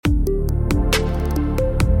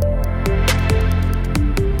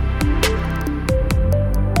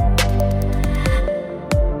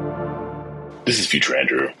This is Future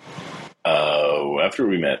Andrew. After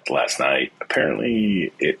we met last night,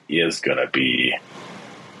 apparently it is going to be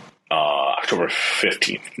October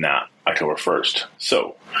 15th, not October 1st.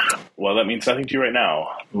 So, while that means nothing to you right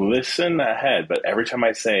now, listen ahead. But every time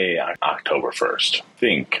I say October 1st,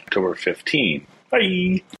 think October 15th.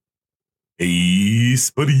 Bye. Hey,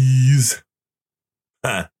 buddies.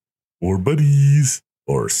 Or buddies.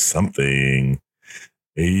 Or something.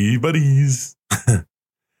 Hey, buddies.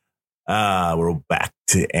 We're back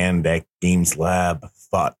to Andak Games Lab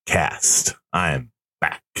Thoughtcast. I'm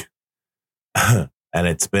back. And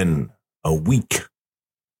it's been a week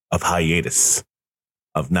of hiatus.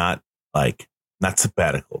 Of not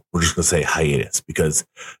sabbatical. We're just going to say hiatus because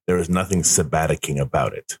there was nothing sabbaticing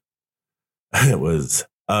about it. It was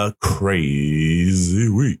a crazy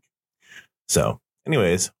week. So,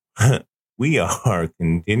 anyways, we are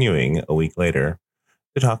continuing a week later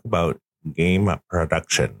to talk about game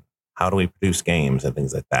production. How do we produce games and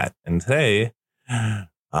things like that? And today,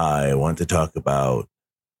 I want to talk about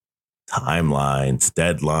timelines,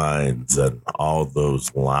 deadlines, and all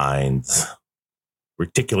those lines.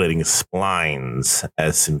 Reticulating splines,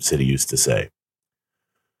 as SimCity used to say.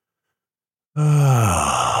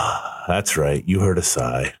 That's right. You heard a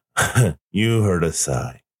sigh. You heard a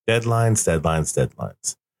sigh.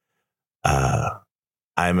 Deadlines.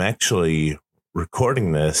 I'm actually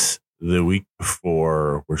recording this the week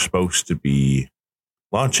before we're supposed to be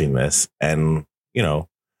launching this. And,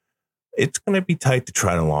 it's going to be tight to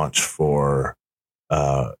try to launch for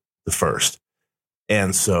the first.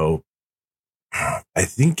 And so I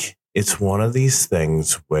think it's one of these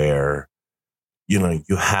things where, you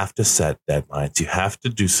have to set deadlines. You have to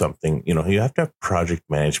do something, you have to have project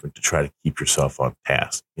management to try to keep yourself on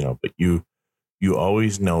task, but you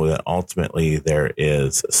always know that ultimately there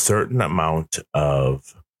is a certain amount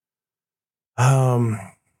of,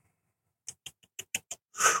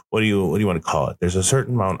 what do you want to call it? There's a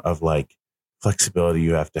certain amount of flexibility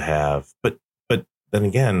you have to have, but then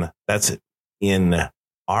again, that's in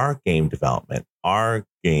our game development, our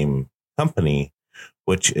game company,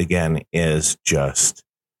 which again is just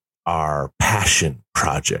our passion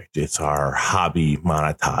project. It's our hobby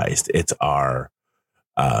monetized. It's our,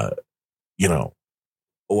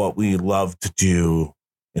 what we love to do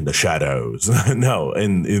in the shadows. No,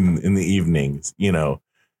 in the evenings,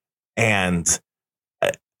 and,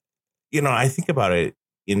 I think about it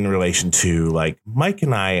in relation to Mike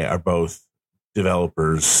and I are both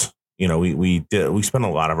developers. We spent a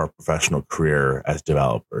lot of our professional career as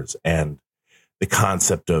developers, and the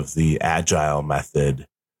concept of the agile method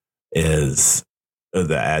is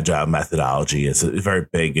the agile methodology is very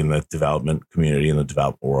big in the development community, in the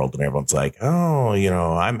development world. And everyone's like, oh,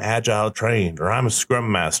 I'm agile trained, or I'm a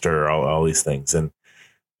scrum master, all these things. And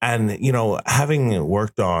having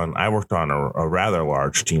worked on a rather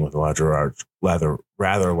large team with a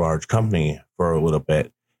rather large company for a little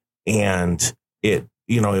bit. And it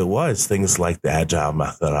was things like the agile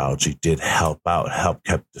methodology did help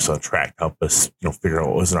kept us on track, help us, figure out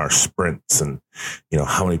what was in our sprints and,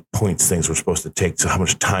 how many points things were supposed to take. So how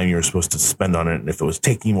much time you were supposed to spend on it. And if it was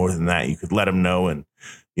taking more than that, you could let them know. And,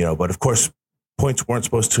 but of course, points weren't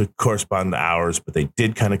supposed to correspond to hours, but they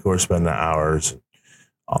did kind of correspond to hours and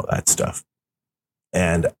all that stuff.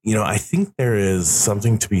 And, I think there is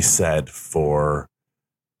something to be said for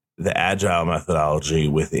the agile methodology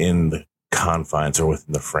within the confines or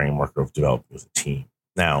within the framework of developing with a team.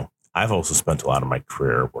 Now, I've also spent a lot of my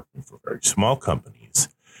career working for very small companies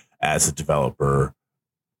as a developer,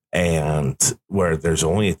 and where there's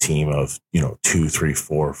only a team of, 2, 3,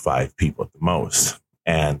 4, 5 people at the most.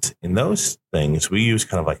 And in those things, we use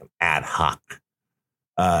kind of like an ad hoc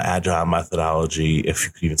agile methodology, if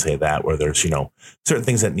you could even say that, where there's, certain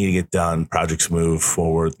things that need to get done, projects move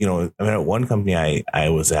forward. At one company I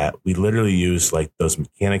was at, we literally used those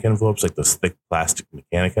mechanic envelopes, those thick plastic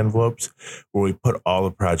mechanic envelopes, where we put all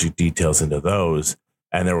the project details into those,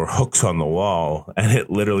 and there were hooks on the wall, and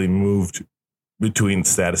it literally moved between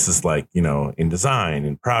statuses in design,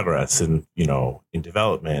 in progress, and, in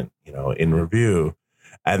development, in review.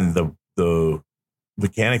 And the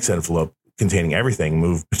mechanics envelope containing everything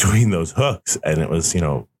moved between those hooks. And it was,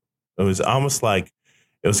 it was almost like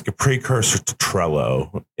a precursor to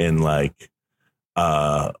Trello in a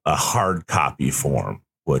hard copy form,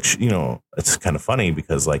 which, it's kind of funny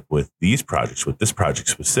because with this project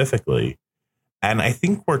specifically, and I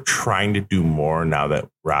think we're trying to do more now that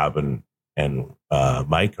Rob and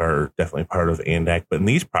Mike are definitely part of Andak, but in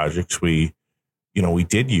these projects, I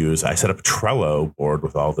set up a Trello board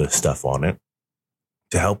with all this stuff on it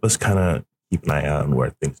to help us kind of keep an eye on where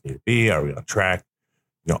things need to be. Are we on track?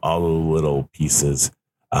 All the little pieces.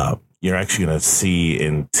 You're actually going to see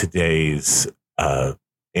in today's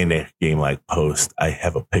in a game like post, I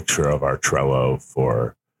have a picture of our Trello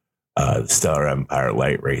for the Stellar Empire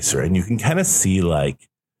Light Racer, and you can kind of see like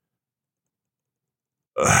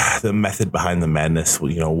the method behind the madness.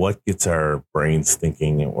 What gets our brains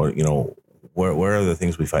thinking, or where are the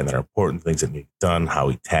things we find that are important, things that need done, how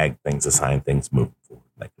we tag things, assign things, move forward,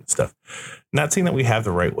 that kind of stuff. Not saying that we have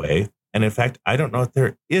the right way, and in fact, I don't know if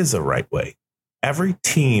there is a right way. Every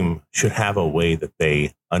team should have a way that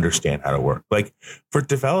they understand how to work. Like for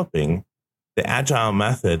developing, the agile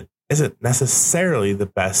method isn't necessarily the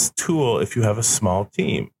best tool if you have a small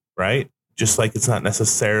team, right? Just like it's not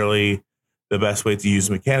necessarily the best way to use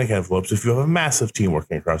mechanic envelopes if you have a massive team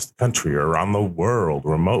working across the country or around the world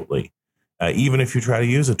remotely, even if you try to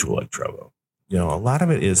use a tool like Trello. A lot of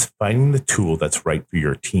it is finding the tool that's right for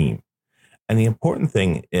your team. And the important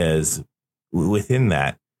thing is within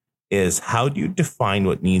that is, how do you define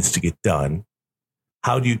what needs to get done?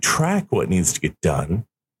 How do you track what needs to get done?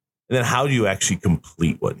 And then how do you actually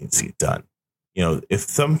complete what needs to get done? If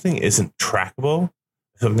something isn't trackable,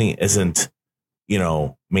 if something isn't,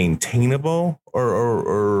 maintainable,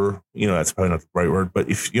 or that's probably not the right word, but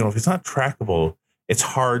if it's not trackable, it's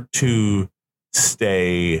hard to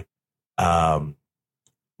stay,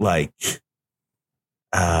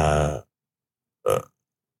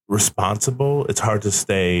 responsible. It's hard to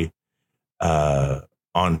stay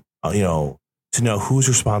on, to know whose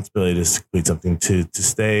responsibility it is to complete something, to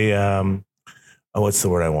stay, what's the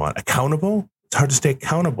word I want? Accountable. It's hard to stay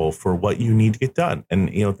accountable for what you need to get done. And,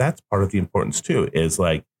 that's part of the importance too, is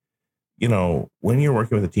like, when you're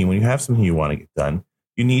working with a team, when you have something you want to get done,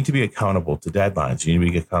 you need to be accountable to deadlines. You need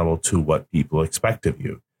to be accountable to what people expect of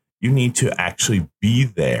you. You need to actually be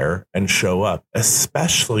there and show up,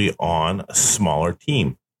 especially on a smaller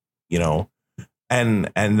team, and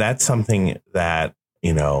that's something that,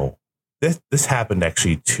 this happened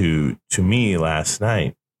actually to me last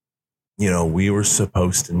night. We were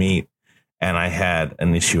supposed to meet, and I had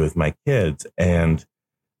an issue with my kids, and,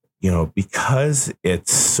 because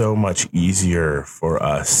it's so much easier for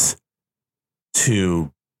us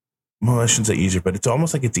to, well, I shouldn't say easier, but it's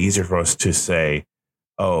almost like it's easier for us to say,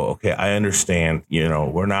 oh, okay, I understand,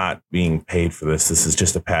 we're not being paid for this. This is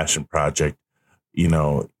just a passion project.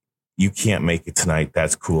 You can't make it tonight.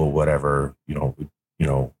 That's cool. Whatever,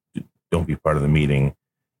 don't be part of the meeting.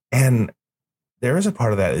 And there is a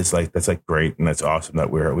part of that is like, that's like great. And that's awesome that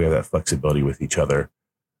we have that flexibility with each other.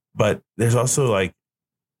 But there's also like,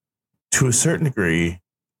 to a certain degree,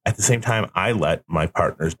 at the same time, I let my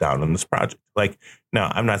partners down on this project. Like,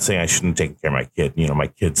 now I'm not saying I shouldn't take care of my kid. My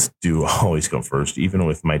kids do always come first, even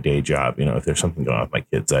with my day job. If there's something going on with my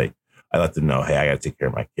kids, I let them know, hey, I got to take care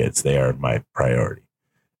of my kids. They are my priority.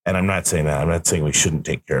 And I'm not saying that. I'm not saying we shouldn't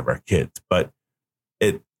take care of our kids, but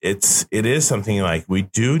it is something like we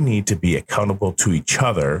do need to be accountable to each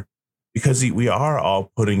other, because we are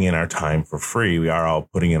all putting in our time for free. We are all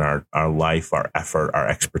putting in our life, our effort, our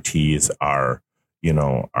expertise, our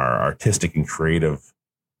artistic and creative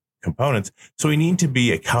components. So we need to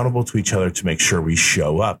be accountable to each other to make sure we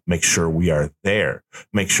show up, make sure we are there,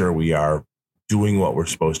 make sure we are doing what we're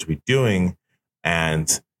supposed to be doing,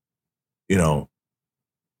 and,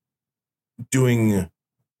 doing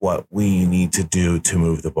what we need to do to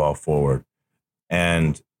move the ball forward.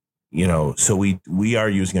 And, so we are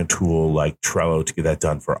using a tool like Trello to get that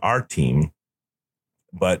done for our team,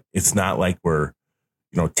 but it's not like we're,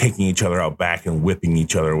 taking each other out back and whipping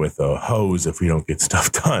each other with a hose if we don't get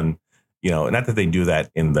stuff done. Not that they do that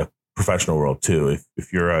in the professional world too.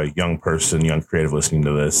 If you're a young person, young creative listening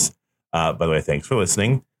to this, by the way, thanks for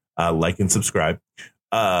listening. Like and subscribe.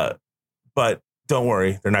 But don't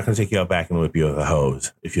worry, they're not going to take you out back and whip you with a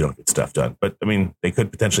hose if you don't get stuff done. But I mean, they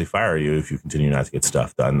could potentially fire you if you continue not to get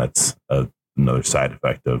stuff done. That's another side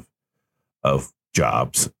effect of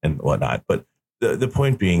jobs and whatnot. But the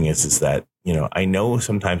point being is that, I know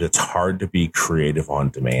sometimes it's hard to be creative on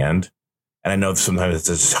demand. And I know sometimes it's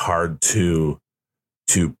just hard to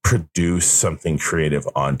produce something creative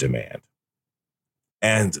on demand.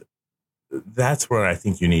 And that's where I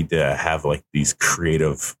think you need to have like these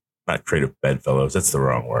not creative bedfellows, that's the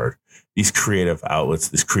wrong word. These creative outlets,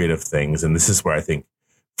 these creative things. And this is where I think,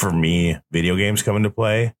 for me, video games come into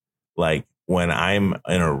play. Like when I'm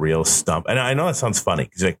in a real stump, and I know that sounds funny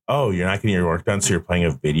because like, oh, you're not getting your work done, so you're playing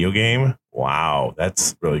a video game. Wow,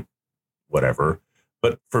 that's really whatever.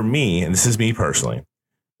 But for me, and this is me personally,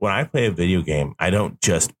 when I play a video game, I don't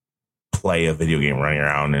just play a video game running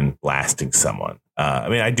around and blasting someone. I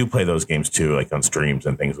mean, I do play those games too, like on streams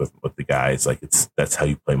and things with the guys. Like that's how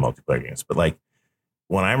you play multiplayer games. But like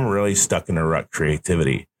when I'm really stuck in a rut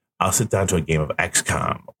creativity, I'll sit down to a game of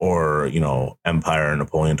XCOM or, Empire,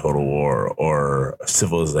 Napoleon Total War, or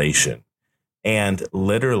Civilization. And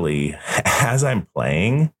literally, as I'm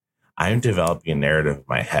playing, I'm developing a narrative in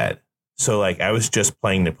my head. So like I was just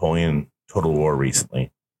playing Napoleon Total War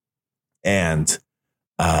recently. And,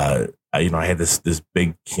 I had this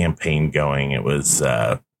big campaign going. It was,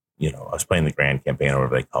 I was playing the Grand Campaign or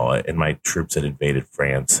whatever they call it. And my troops had invaded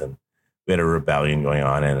France and we had a rebellion going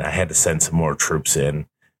on. And I had to send some more troops in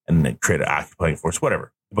and then create an occupying force,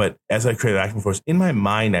 whatever. But as I create an occupying force, in my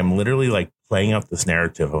mind, I'm literally like playing out this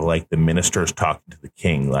narrative of like the ministers talking to the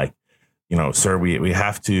king, like, sir, we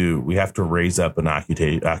have to raise up an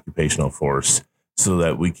occupational force so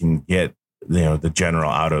that we can get, the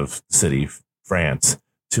general out of the city, France,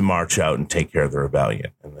 to march out and take care of the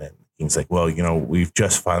rebellion. And then the king's like, well, we've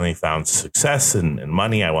just finally found success and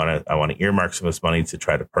money. I want to earmark some of this money to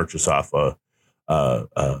try to purchase off a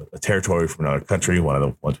territory from another country, one of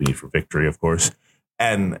the ones we need for victory, of course.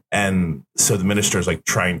 And so the minister is like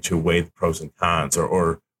trying to weigh the pros and cons,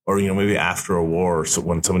 or maybe after a war, so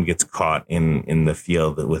when someone gets caught in the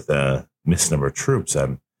field with a misnumber of troops,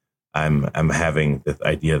 I'm having the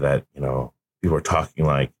idea that people are talking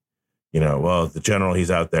like, well, the general,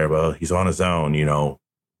 he's out there, well, he's on his own.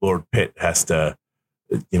 Lord Pitt has to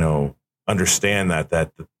understand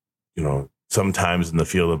that sometimes in the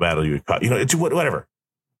field of battle you would caught, it's whatever.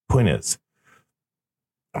 Point is,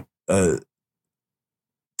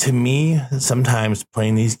 to me, sometimes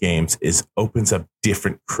playing these games opens up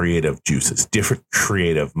different creative juices, different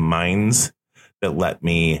creative minds that let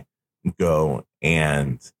me go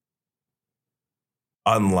and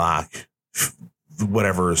unlock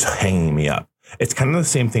whatever is hanging me up. It's kind of the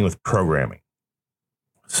same thing with programming.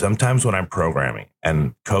 Sometimes when I'm programming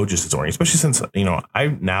and code just isn't working, especially since,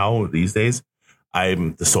 these days,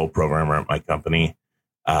 I'm the sole programmer at my company.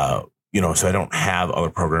 So I don't have other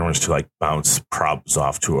programmers to like bounce problems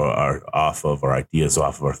off of or ideas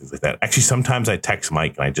off of or things like that. Actually, sometimes I text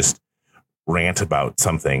Mike and I just rant about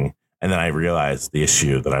something, and then I realize the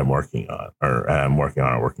issue that I'm working on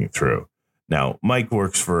or working through. Now, Mike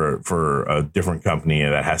works for a different company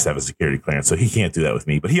that has to have a security clearance, so he can't do that with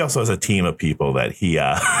me. But he also has a team of people that he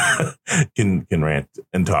can rant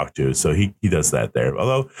and talk to, so he does that there.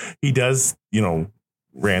 Although he does,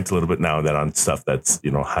 rant a little bit now and then on stuff that's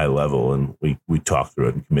high level, and we talk through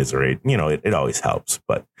it and commiserate. It always helps,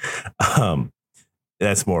 but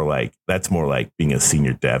that's more like being a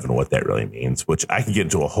senior dev and what that really means, which I can get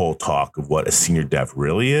into a whole talk of what a senior dev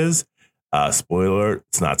really is. Spoiler,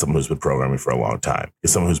 it's not someone who's been programming for a long time,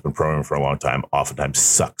 because someone who's been programming for a long time oftentimes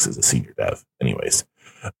sucks as a senior dev anyways.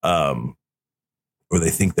 Or they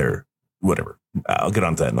think they're whatever. I'll get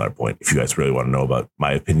on to that another point if you guys really want to know about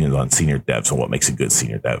my opinions on senior devs and what makes a good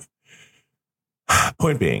senior dev.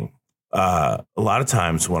 Point being, a lot of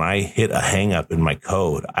times when I hit a hang up in my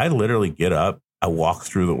code, I literally get up, I walk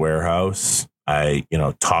through the warehouse, I,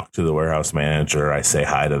 talk to the warehouse manager, I say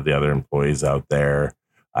hi to the other employees out there,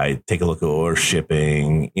 I take a look at order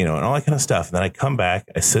shipping, and all that kind of stuff. And then I come back,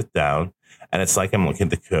 I sit down, and it's like I'm looking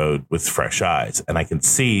at the code with fresh eyes, and I can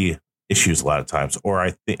see issues a lot of times, or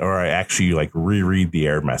I actually like reread the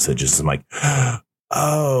error messages. I'm like,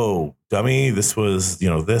 oh, dummy, this was,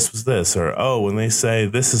 this was this, or, oh, when they say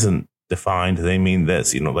this isn't defined, they mean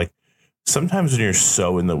this, like sometimes when you're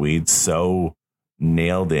so in the weeds, so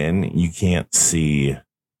nailed in, you can't see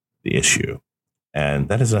the issue. And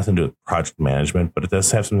that has nothing to do with project management, but it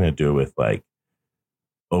does have something to do with like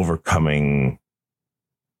overcoming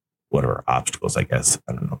whatever obstacles, I guess.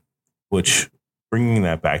 I don't know. Which, bringing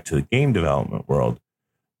that back to the game development world,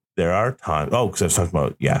 there are times, because I was talking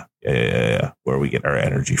about, where we get our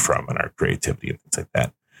energy from and our creativity and things like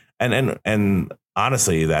that. And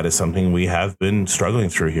honestly, that is something we have been struggling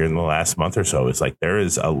through here in the last month or so. It's like there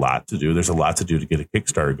is a lot to do. There's a lot to do to get a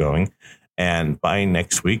Kickstarter going. And by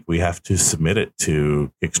next week, we have to submit it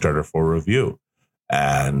to Kickstarter for review.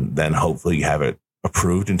 And then hopefully have it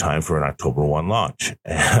approved in time for an October 1 launch.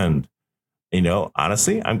 And,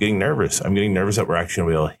 honestly, I'm getting nervous. I'm getting nervous that we're actually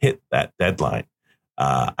going to be able to hit that deadline.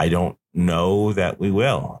 I don't know that we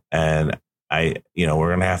will. And we're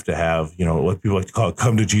going to have, what people like to call a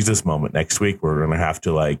come to Jesus moment next week. We're going to have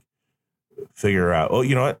to like figure out,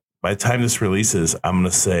 you know what? By the time this releases, I'm going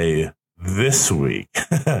to say this week.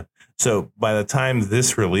 So by the time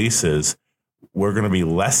this releases, we're going to be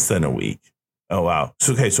less than a week. Oh, wow.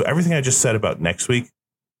 So, okay. So everything I just said about next week,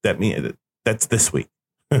 that's this week.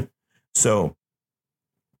 So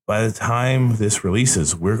by the time this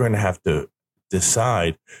releases, we're going to have to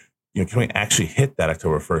decide, can we actually hit that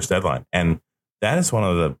October 1st deadline? And that is one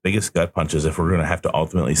of the biggest gut punches if we're going to have to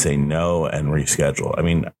ultimately say no and reschedule. I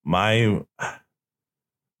mean, my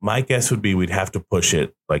my guess would be we'd have to push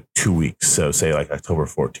it like 2 weeks. So say like October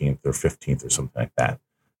 14th or 15th or something like that.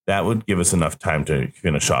 That would give us enough time to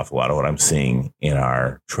finish off a lot of what I'm seeing in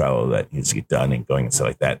our Trello that needs to get done and going and stuff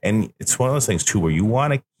like that. And it's one of those things too, where you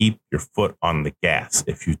want to keep your foot on the gas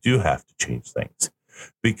if you do have to change things,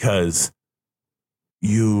 because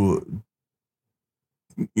you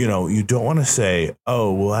don't want to say,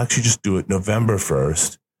 oh, we'll actually just do it November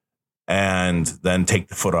 1st and then take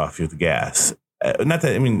the foot off the gas. Not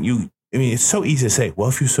that, it's so easy to say, well,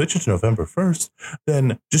 if you switch it to November 1st,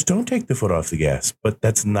 then just don't take the foot off the gas. But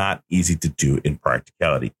that's not easy to do in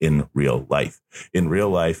practicality in real life. In real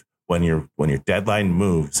life, when your deadline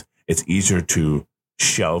moves, it's easier to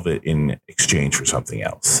shelve it in exchange for something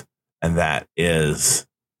else. And that is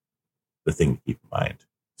the thing to keep in mind.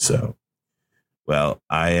 So, well,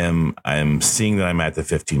 I'm seeing that I'm at the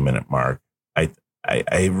 15-minute mark.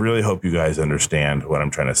 I really hope you guys understand what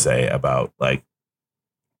I'm trying to say about like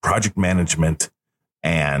project management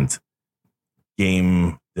and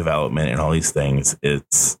game development and all these things.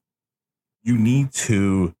 It's, you need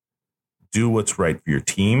to do what's right for your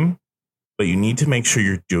team, but you need to make sure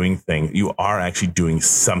you're doing things. You are actually doing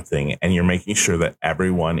something, and you're making sure that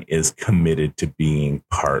everyone is committed to being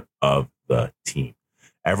part of the team.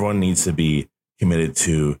 Everyone needs to be committed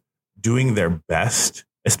to doing their best,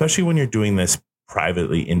 especially when you're doing this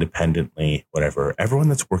privately, independently, whatever. Everyone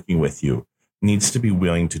that's working with you needs to be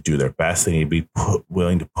willing to do their best. They need to be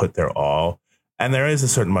willing to put their all. And there is a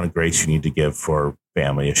certain amount of grace you need to give for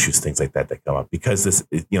family issues, things like that come up. Because this,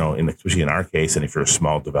 especially in our case, and if you're a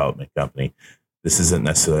small development company, this isn't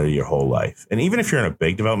necessarily your whole life. And even if you're in a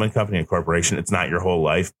big development company and corporation, it's not your whole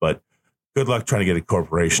life. But good luck trying to get a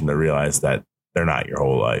corporation to realize that they're not your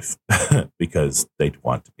whole life because they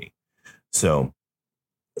want to be. So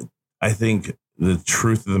I think the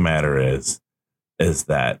truth of the matter is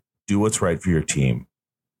that do what's right for your team,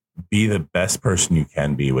 be the best person you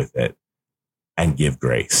can be with it, and give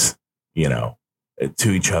grace, to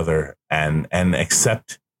each other, and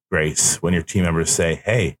accept grace when your team members say,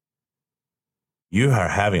 hey, you are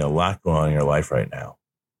having a lot going on in your life right now.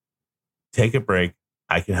 Take a break.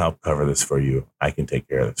 I can help cover this for you. I can take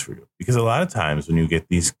care of this for you. Because a lot of times when you get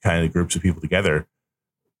these kind of groups of people together,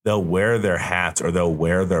 they'll wear their hats or they'll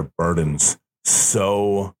wear their burdens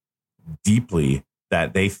so deeply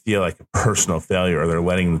that they feel like a personal failure, or they're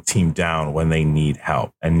letting the team down when they need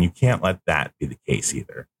help. And you can't let that be the case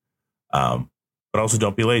either. But also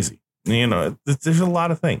don't be lazy. There's a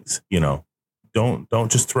lot of things, don't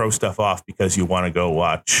just throw stuff off because you want to go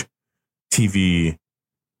watch TV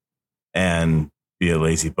and be a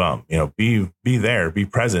lazy bum. Be there, be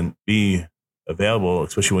present, be available,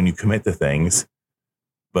 especially when you commit to things,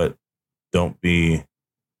 but don't be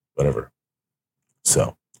whatever.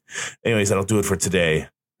 So anyways, that'll do it for today.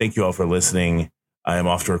 Thank you all for listening. I am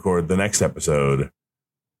off to record the next episode,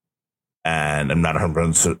 and I'm not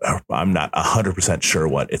 100% sure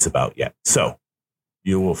what it's about yet. So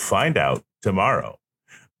you will find out tomorrow.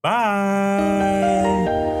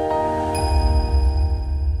 Bye.